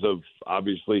because of,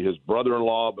 obviously, his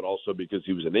brother-in-law, but also because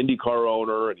he was an IndyCar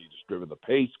owner and he's driven the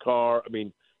pace car. I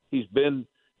mean, he's been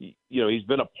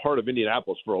a part of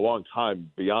Indianapolis for a long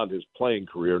time beyond his playing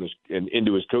career and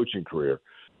into his coaching career.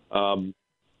 Harbaugh,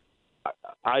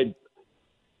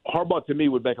 to me,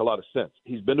 would make a lot of sense.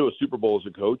 He's been to a Super Bowl as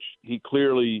a coach. He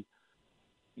clearly,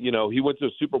 he went to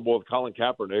a Super Bowl with Colin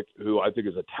Kaepernick, who I think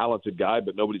is a talented guy,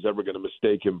 but nobody's ever going to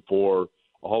mistake him for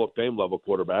a Hall of Fame level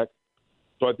quarterback.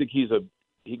 So I think he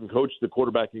can coach the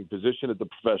quarterbacking position at the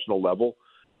professional level.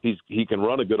 He can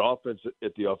run a good offense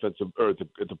at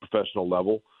the professional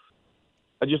level.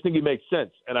 I just think he makes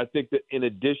sense, and I think that in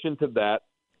addition to that,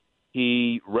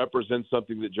 he represents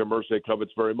something that Jim Irsay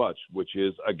covets very much, which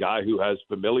is a guy who has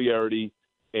familiarity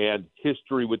and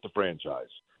history with the franchise.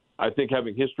 I think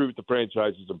having history with the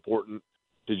franchise is important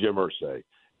to Jim Irsay.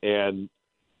 And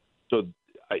so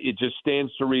it just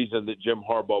stands to reason that Jim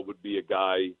Harbaugh would be a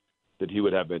guy that he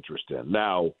would have interest in.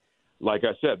 Now, like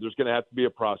I said, there's going to have to be a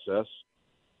process.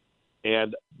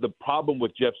 And the problem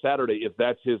with Jeff Saturday, if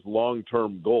that's his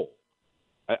long-term goal,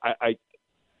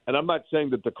 and I'm not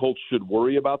saying that the Colts should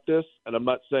worry about this, and I'm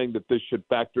not saying that this should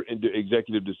factor into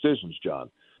executive decisions, John.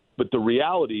 But the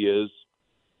reality is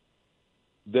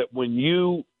that when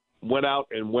you went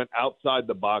outside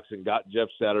the box and got Jeff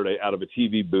Saturday out of a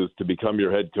TV booth to become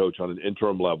your head coach on an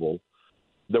interim level,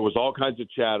 there was all kinds of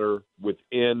chatter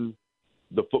within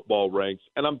the football ranks.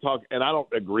 And and I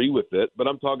don't agree with it, but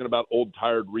I'm talking about old,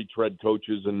 tired, retread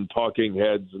coaches and talking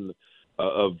heads and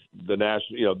of the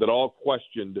national, that all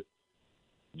questioned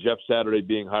Jeff Saturday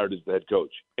being hired as the head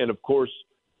coach. And, of course,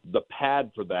 the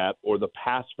pad for that or the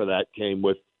pass for that came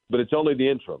with, but it's only the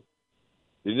interim.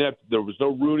 There was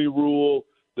no Rooney Rule.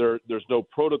 There's no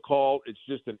protocol. It's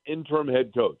just an interim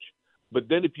head coach. But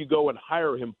then if you go and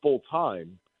hire him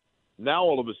full-time, now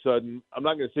all of a sudden, I'm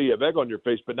not going to say you have egg on your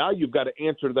face, but now you've got to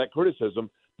answer to that criticism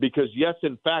because, yes,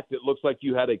 in fact, it looks like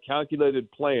you had a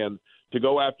calculated plan to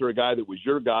go after a guy that was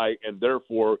your guy, and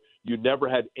therefore you never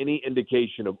had any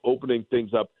indication of opening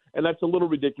things up. And that's a little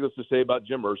ridiculous to say about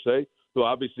Jim Irsay, who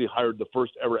obviously hired the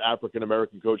first ever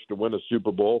African-American coach to win a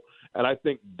Super Bowl, and I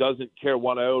think doesn't care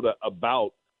one iota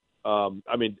about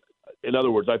in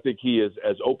other words, I think he is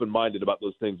as open-minded about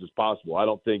those things as possible. I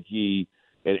don't think he,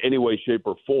 in any way, shape,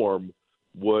 or form,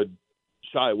 would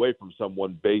shy away from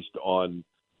someone based on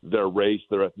their race,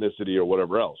 their ethnicity, or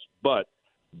whatever else. But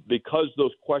because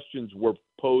those questions were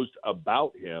posed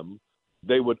about him,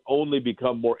 they would only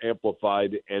become more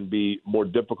amplified and be more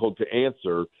difficult to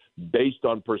answer based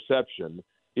on perception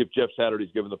if Jeff Saturday's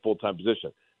given the full-time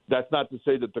position. That's not to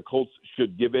say that the Colts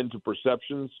should give in to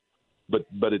perceptions,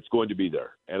 but it's going to be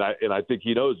there. And I think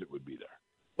he knows it would be there.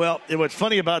 Well, what's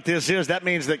funny about this is that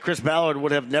means that Chris Ballard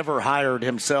would have never hired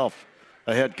himself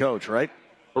a head coach, right?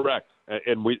 Correct.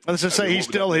 And let's just say he's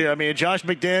still here. I mean, Josh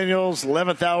McDaniels,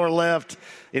 11th hour left.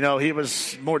 He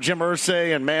was more Jim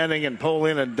Irsay and Manning and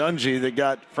Polin and Dungy that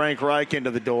got Frank Reich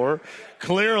into the door.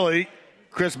 Clearly,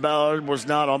 Chris Ballard was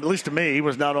not on, at least to me,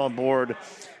 was not on board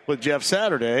with Jeff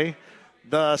Saturday.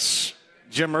 Thus,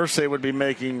 Jim Irsay would be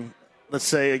making, let's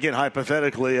say, again,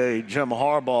 hypothetically, a Jim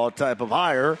Harbaugh type of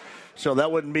hire. So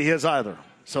that wouldn't be his either.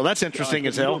 So that's interesting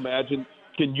as hell.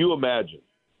 Can you imagine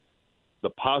the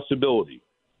possibility?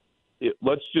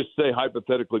 Let's just say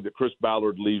hypothetically that Chris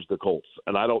Ballard leaves the Colts,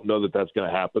 and I don't know that that's going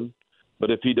to happen, but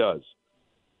if he does,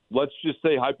 let's just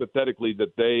say hypothetically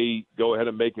that they go ahead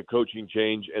and make a coaching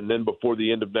change, and then before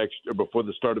the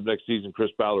start of next season, Chris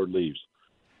Ballard leaves.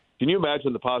 Can you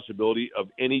imagine the possibility of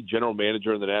any general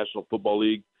manager in the National Football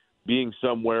League being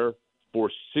somewhere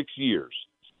for 6 years,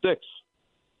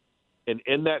 and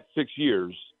in that 6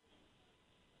 years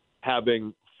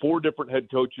having 4 different head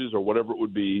coaches or whatever it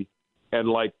would be, and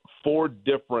like 4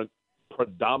 different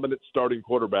predominant starting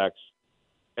quarterbacks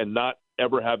and not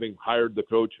ever having hired the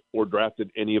coach or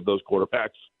drafted any of those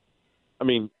quarterbacks? I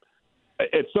mean,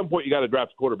 at some point you got to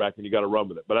draft a quarterback and you got to run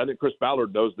with it. But I think Chris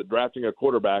Ballard knows that drafting a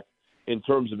quarterback in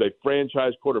terms of a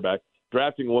franchise quarterback,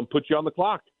 drafting one puts you on the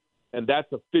clock. And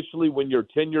that's officially when your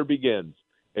tenure begins.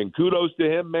 And kudos to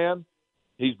him, man.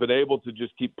 He's been able to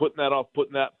just keep putting that off.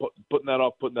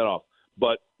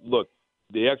 But look,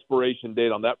 the expiration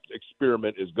date on that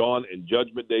experiment is gone, and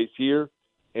Judgment Day's here.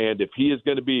 And if he is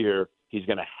going to be here, he's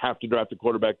going to have to draft a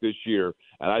quarterback this year.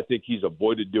 And I think he's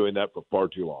avoided doing that for far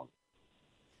too long.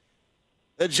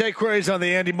 Jake Query's on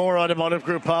the Andy Moore Automotive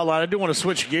Group hotline. I do want to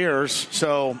switch gears.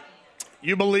 So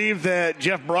you believe that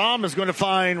Jeff Brom is going to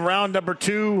find round number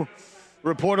 2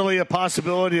 reportedly a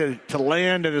possibility to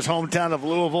land in his hometown of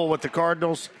Louisville with the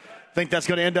Cardinals? Think that's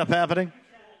going to end up happening?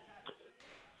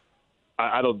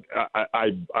 I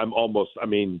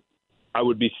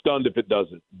would be stunned if it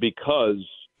doesn't, because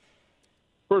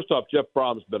first off, Jeff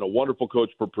Brom's been a wonderful coach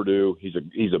for Purdue. He's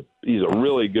a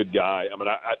really good guy. I mean,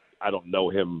 I don't know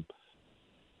him,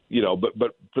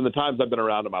 but from the times I've been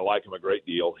around him, I like him a great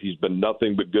deal. He's been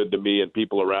nothing but good to me and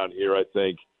people around here. I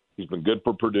think he's been good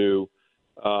for Purdue.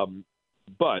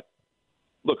 But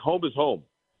look, home is home.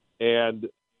 And,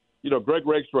 Greg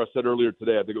Rakestraw said earlier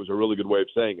today, I think it was a really good way of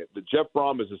saying it, that Jeff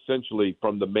Brom is essentially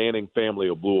from the Manning family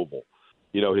of Louisville.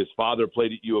 His father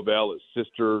played at U of L. His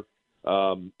sister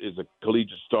is a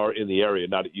collegiate star in the area,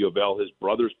 not at U of L. His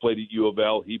brothers played at U of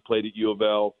L. He played at U of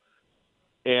L.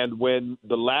 And when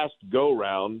the last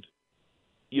go-round,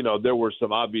 there were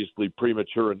some obviously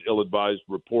premature and ill-advised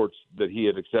reports that he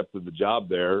had accepted the job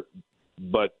there,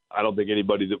 but I don't think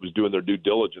anybody that was doing their due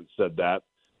diligence said that.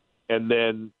 And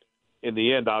then in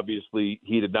the end, obviously,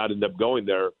 he did not end up going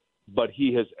there, but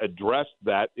he has addressed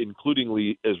that,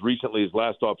 including as recently as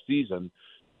last offseason,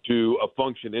 to a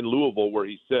function in Louisville where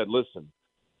he said, listen,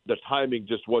 the timing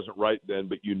just wasn't right then,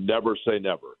 but you never say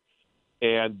never.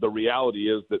 And the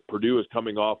reality is that Purdue is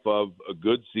coming off of a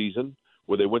good season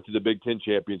where they went to the Big Ten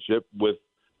championship. With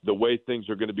the way things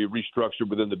are going to be restructured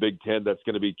within the Big Ten, that's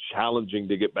going to be challenging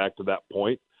to get back to that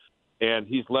point. And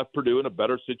he's left Purdue in a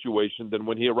better situation than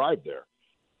when he arrived there,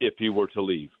 if he were to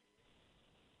leave.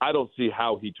 I don't see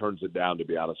how he turns it down, to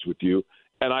be honest with you.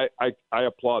 And I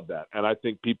applaud that. And I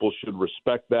think people should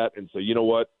respect that and say, you know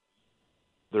what,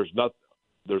 there's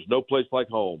no place like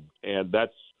home. And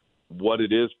that's what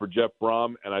it is for Jeff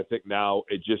Brom. And I think now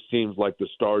it just seems like the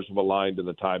stars have aligned and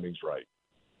the timing's right.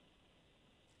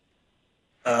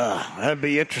 That'd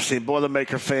be interesting.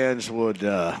 Boilermaker fans would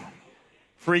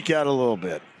freak out a little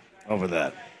bit over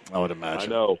that, I would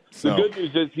imagine. I know. The good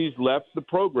news is he's left the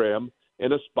program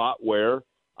in a spot where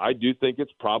I do think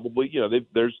it's probably,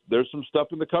 there's some stuff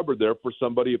in the cupboard there for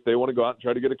somebody if they want to go out and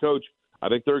try to get a coach. I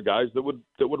think there are guys that would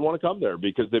want to come there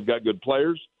because they've got good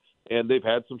players and they've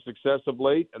had some success of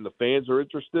late, and the fans are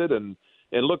interested. And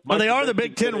look, well, they are the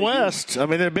Big Ten West. I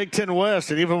mean, they're Big Ten West,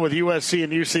 and even with USC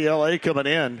and UCLA coming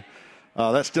in,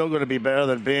 that's still going to be better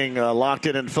than being locked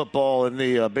in football in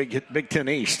the Big Ten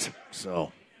East.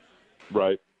 So,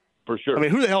 right, for sure. I mean,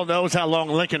 who the hell knows how long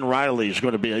Lincoln Riley is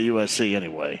going to be at USC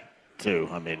anyway? Too.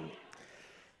 I mean,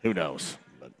 who knows?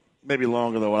 But maybe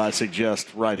longer than what I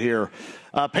suggest right here.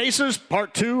 Pacers,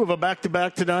 part 2 of a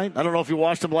back-to-back tonight. I don't know if you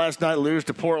watched them last night lose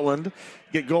to Portland.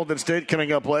 Get Golden State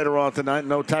coming up later on tonight.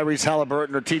 No Tyrese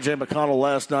Halliburton or T.J. McConnell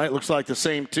last night. Looks like the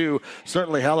same two.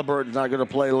 Certainly Halliburton's not going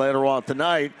to play later on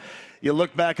tonight. You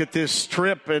look back at this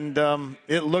trip, and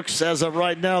it looks, as of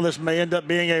right now, this may end up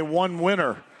being a one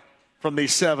winner from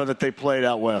these 7 that they played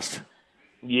out west.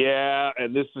 Yeah,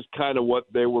 and this is kind of what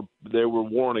they were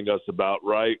warning us about,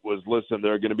 right? Was, listen,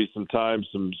 there are going to be some times,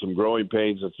 some growing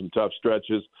pains and some tough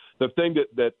stretches. The thing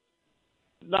that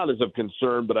not as of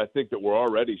concern, but I think that we're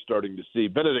already starting to see,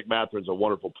 Benedict Matherin's a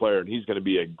wonderful player, and he's going to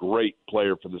be a great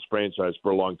player for this franchise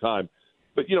for a long time.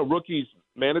 But, rookies,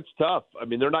 man, it's tough. I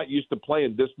mean, they're not used to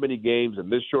playing this many games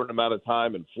in this short amount of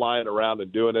time and flying around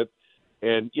and doing it.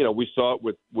 And, we saw it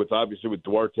with obviously with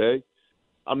Duarte.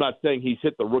 I'm not saying he's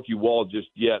hit the rookie wall just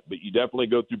yet, but you definitely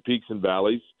go through peaks and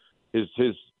valleys.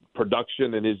 His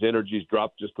production and his energy's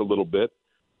dropped just a little bit.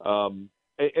 And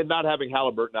not having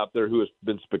Halliburton out there, who has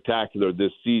been spectacular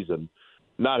this season,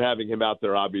 not having him out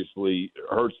there obviously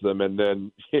hurts them. And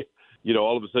then,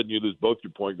 all of a sudden you lose both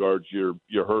your point guards, you're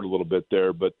hurt a little bit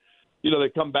there. But, they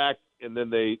come back, and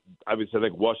then they obviously, I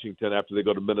think Washington, after they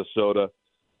go to Minnesota,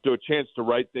 do a chance to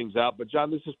write things out. But, John,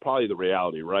 this is probably the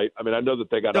reality, right? I mean, I know that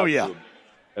they got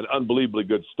an unbelievably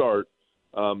good start,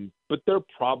 but they're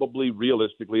probably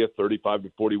realistically a 35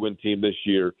 to 40 win team this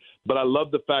year. But I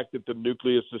love the fact that the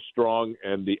nucleus is strong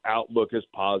and the outlook is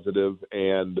positive,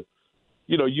 and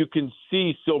you can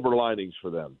see silver linings for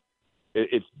them.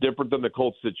 It's different than the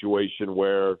Colts situation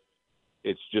where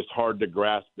it's just hard to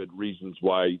grasp at reasons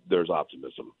why there's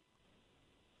optimism.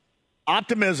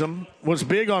 Optimism was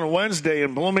big on Wednesday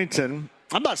in Bloomington.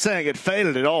 I'm not saying it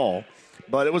faded at all,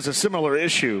 but it was a similar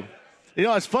issue.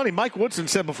 It's funny. Mike Woodson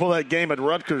said before that game at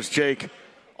Rutgers, Jake,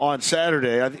 on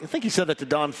Saturday. I think he said that to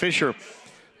Don Fisher,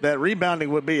 that rebounding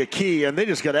would be a key, and they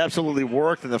just got absolutely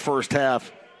worked in the first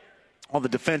half on the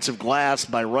defensive glass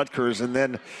by Rutgers. And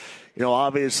then,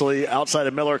 obviously outside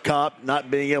of Miller Kopp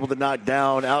not being able to knock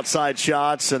down outside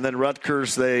shots, and then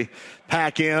Rutgers, they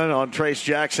pack in on Trace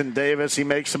Jackson Davis. He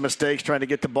makes some mistakes trying to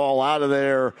get the ball out of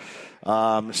there,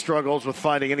 struggles with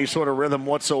finding any sort of rhythm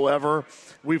whatsoever.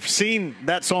 We've seen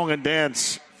that song and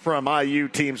dance from IU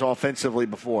teams offensively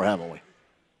before, haven't we?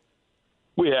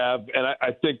 We have, and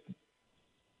I think,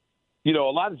 a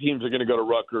lot of teams are going to go to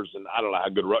Rutgers, and I don't know how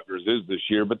good Rutgers is this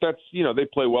year, but that's, they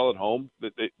play well at home.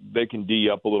 They can D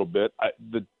up a little bit.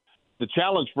 The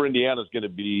challenge for Indiana is going to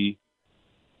be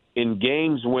in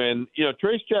games when,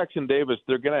 Trace Jackson Davis,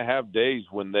 they're going to have days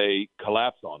when they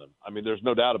collapse on him. I mean, there's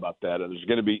no doubt about that. And there's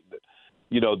going to be,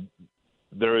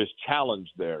 there is challenge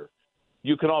there.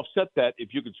 You can offset that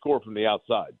if you can score from the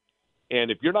outside.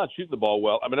 And if you're not shooting the ball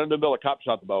well, I know Miller Kopp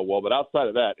shot the ball well, but outside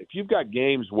of that, if you've got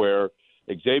games where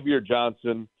Xavier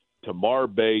Johnson, Tamar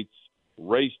Bates,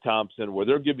 Race Thompson, where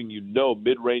they're giving you no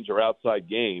mid-range or outside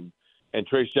game, and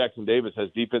Trace Jackson Davis has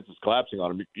defenses collapsing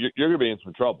on him, you're going to be in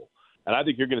some trouble. And I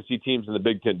think you're going to see teams in the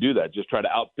Big Ten do that, just try to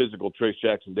out-physical Trace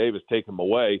Jackson Davis, take him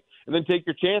away, and then take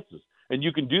your chances. And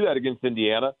you can do that against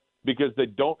Indiana because they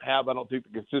don't have, I don't think,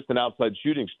 the consistent outside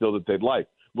shooting still that they'd like.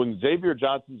 When Xavier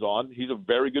Johnson's on, he's a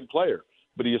very good player,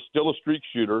 but he is still a streak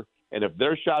shooter, and if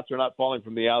their shots are not falling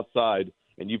from the outside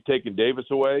and you've taken Davis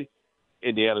away,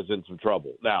 Indiana's in some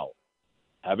trouble. Now,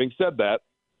 having said that,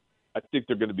 I think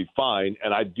they're going to be fine,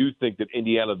 and I do think that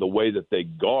Indiana, the way that they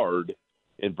guard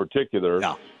in particular,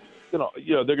 they're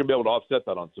going to be able to offset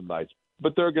that on some nights.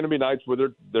 But there are going to be nights where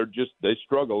they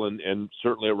struggle, and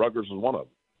certainly Rutgers is one of them.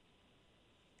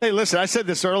 Hey, listen, I said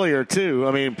this earlier, too.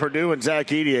 I mean, Purdue and Zach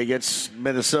Edey against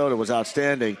Minnesota was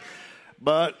outstanding.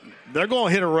 But they're going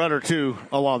to hit a run or two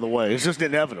along the way. It's just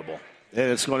inevitable. And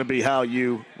it's going to be how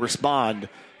you respond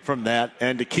from that,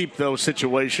 and to keep those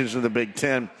situations in the Big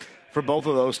Ten for both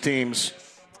of those teams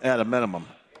at a minimum.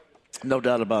 No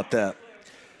doubt about that.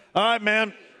 All right,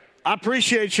 man. I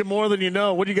appreciate you more than you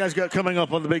know. What do you guys got coming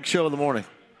up on the big show in the morning?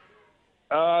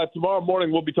 Tomorrow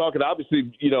morning we'll be talking,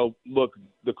 obviously, look,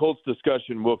 the Colts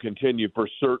discussion will continue for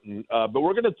certain, but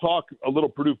we're going to talk a little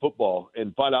Purdue football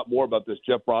and find out more about this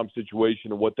Jeff Brom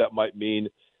situation and what that might mean,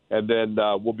 and then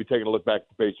we'll be taking a look back at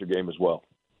the Pacer game as well.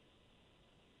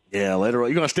 Yeah, later on.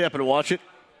 You going to stay up and watch it?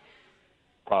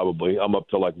 Probably. I'm up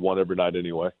till like 1 every night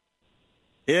anyway.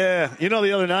 Yeah.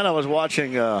 The other night I was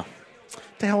watching, what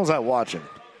the hell was I watching?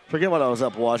 Forget what I was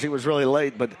up watching. It was really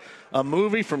late, but a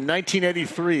movie from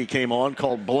 1983 came on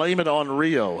called Blame It on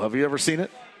Rio. Have you ever seen it?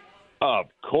 Of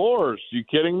course. You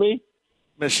kidding me?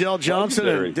 Michelle Johnson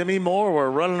and Demi Moore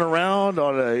were running around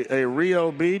on a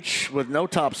Rio beach with no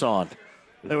tops on.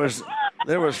 There was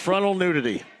frontal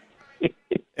nudity.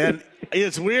 And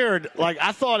it's weird. Like,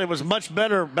 I thought it was much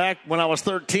better back when I was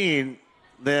 13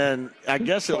 than I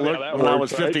guess it looked when I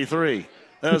was 53. Right?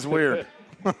 That was weird.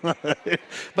 But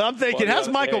I'm thinking, how's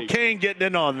Michael Caine getting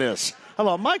in on this?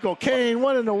 Hello, Michael Caine,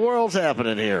 what in the world's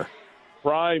happening here?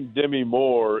 Prime Demi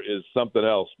Moore is something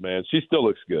else, man. She still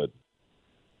looks good.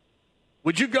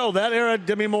 Would you go that era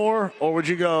Demi Moore, or would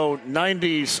you go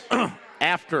 90s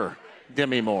after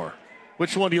Demi Moore?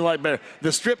 Which one do you like better? The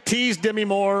striptease Demi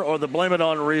Moore, or the Blame It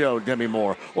on Rio Demi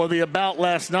Moore, or the About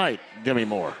Last Night Demi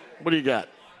Moore? What do you got?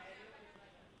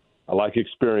 I like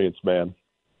experience, man.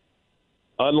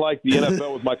 Unlike the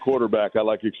NFL with my quarterback, I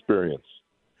like experience.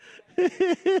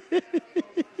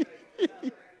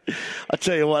 I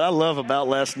tell you what, I love About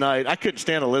Last Night. I couldn't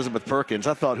stand Elizabeth Perkins.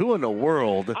 I thought, who in the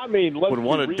world would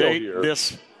want to date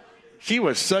this? She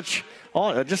was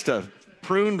just a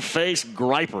prune-faced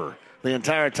griper the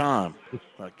entire time.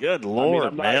 Good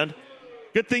Lord, man.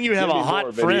 Good thing you have a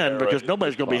hot friend, because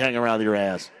nobody's going to be hanging around your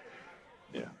ass.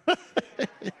 Yeah.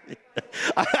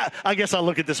 I guess I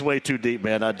look at this way too deep,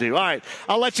 man. I do. All right.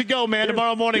 I'll let you go, man.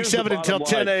 Tomorrow morning, 7 until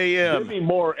 10 a.m. Demi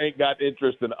Moore ain't got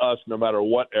interest in us no matter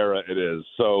what era it is.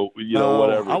 So,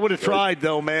 whatever. I would have tried,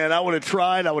 though, man. I would have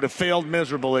tried. I would have failed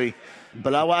miserably.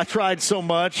 But I tried so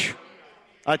much.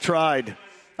 I tried.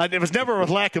 It was never a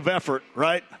lack of effort,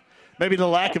 right? Maybe the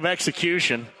lack of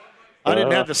execution. I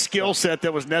didn't have the skill set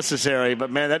that was necessary.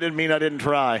 But, man, that didn't mean I didn't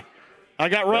try. I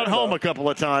got run home a couple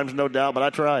of times, no doubt, but I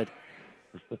tried.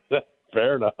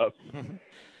 Fair enough.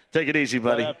 Take it easy,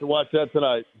 buddy. I have to watch that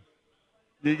tonight.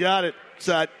 You got it. It's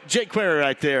Jake Query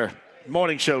right there.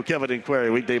 Morning show, Kevin and Query,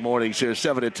 weekday mornings here,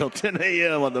 7 until 10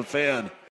 a.m. on The Fan.